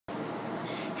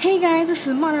Hey guys, this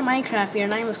is Modern Minecraft here,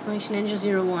 and I'm Exclamation Ninja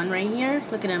 01 right here.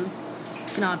 Look at him.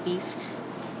 Looking all beast.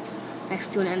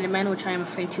 Next to an Enderman, which I am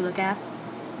afraid to look at.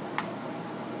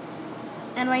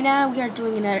 And right now, we are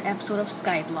doing another episode of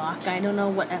Skyblock. I don't know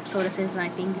what episode this is, and I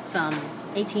think it's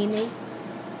 18 maybe.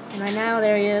 And right now,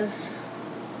 there he is.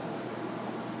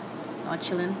 All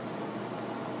chilling.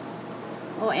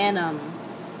 Oh, and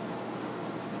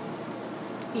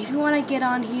if you want to get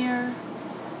on here,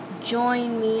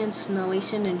 join me and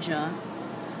Snowation Ninja.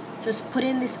 Just put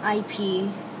in this IP.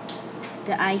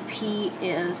 The IP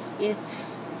is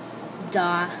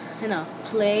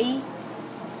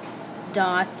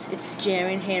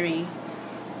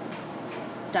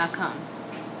play.itsjarenharry.com.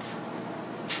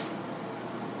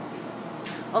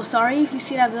 Oh, sorry if you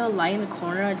see that little light in the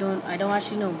corner. I don't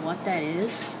actually know what that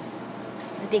is.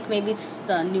 I think maybe it's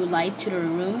the new light to the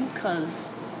room, cause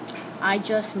I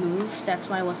just moved. That's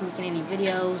why I wasn't making any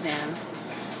videos, and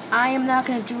I am not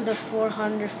gonna do the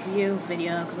 400th view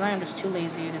video because I am just too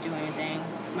lazy to do anything.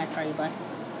 My sorry butt.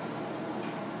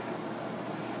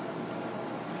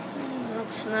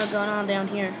 What's not going on down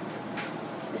here?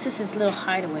 This is his little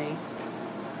hideaway.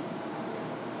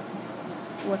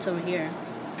 What's over here?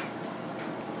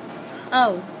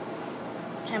 Oh,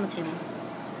 channel table.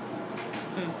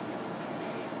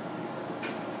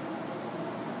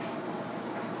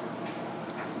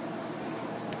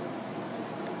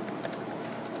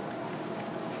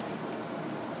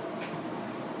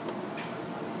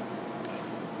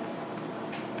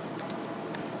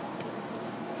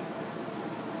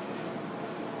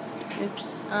 Oops.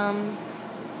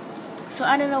 So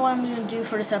I don't know what I'm gonna do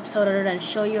for this episode other than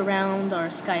show you around our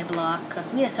Skyblock. I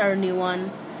think that's our new one.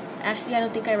 Actually, I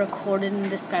don't think I recorded in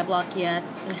this Skyblock yet.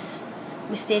 Just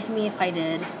mistake me if I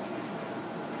did.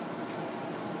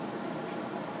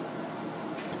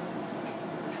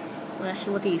 Well,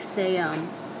 actually, what do you say?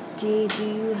 Do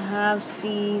you have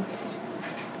seeds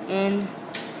in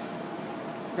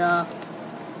the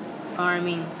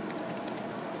farming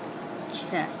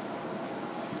chest?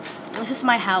 This is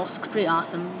my house. Looks pretty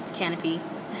awesome. It's canopy.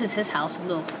 This is his house. A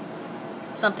little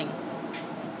something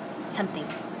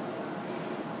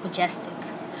majestic.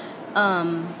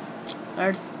 There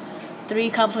are 3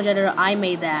 cobblestone generator. I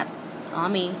made that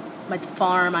on me. Like the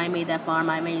farm. I made that farm.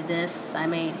 I made this. I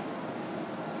made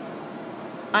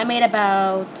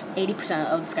about 80%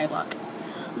 of the Skyblock.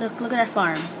 Look at our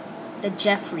farm. The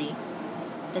Jeffrey,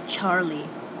 the Charlie,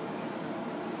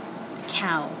 the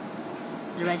cow,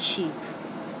 the red sheep.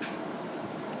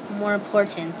 More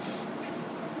important,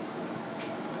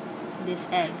 this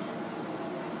egg.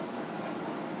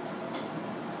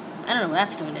 I don't know what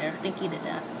that's doing there. I think he did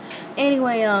that.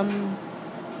 Anyway,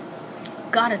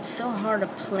 God, it's so hard to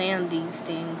plan these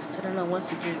things. I don't know what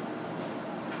to do.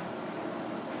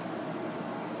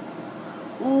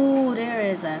 Ooh, there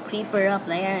is a creeper up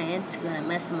there, and it's gonna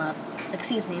mess him up. I can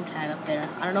see his name tag up there.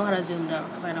 I don't know how to zoom though,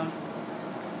 because I don't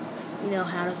know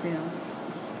how to zoom.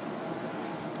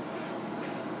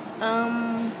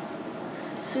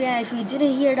 So yeah, if you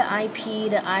didn't hear the IP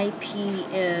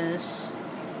is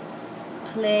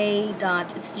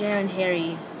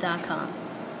play.itsjarenharry.com.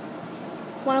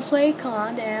 Wanna play? Come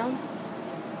on down.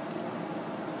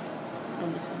 Let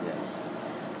me see where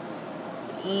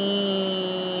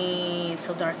it is. It's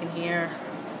so dark in here.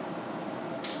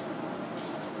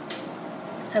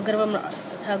 That's how good of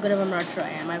a marcher I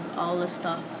am. I have all this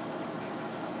stuff.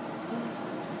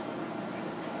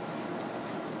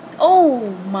 Oh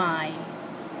my!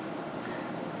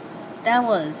 That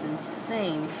was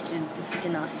insane. If you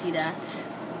did not see that.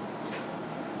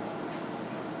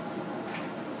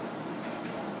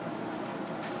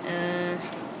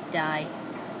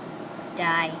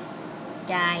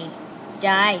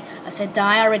 Die. I said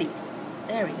die already.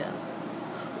 There we go.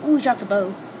 Ooh, we dropped a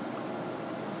bow.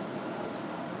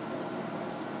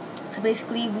 So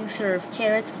basically, we serve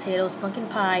carrots, potatoes, pumpkin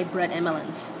pie, bread, and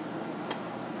melons.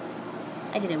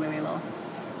 I did it very well.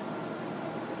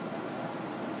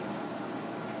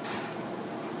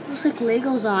 Looks like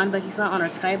Lego's on, but he's not on our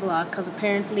Skyblock, because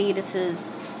apparently this is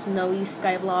Snowy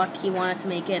Skyblock. He wanted to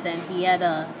make it, and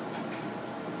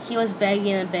he was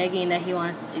begging and begging that he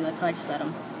wanted to do it, so I just let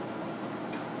him.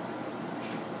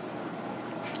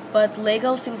 But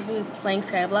Lego seems to be playing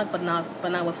Skyblock, but not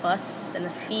with us. And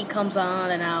if he comes on,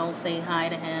 then I'll say hi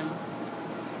to him.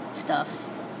 Stuff.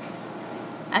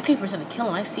 That creeper's gonna kill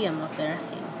him. I see him up there. I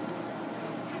see him.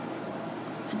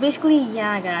 So basically,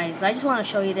 yeah, guys. I just want to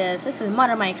show you this. This is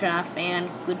Modern Minecraft, and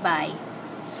goodbye.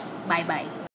 Bye-bye.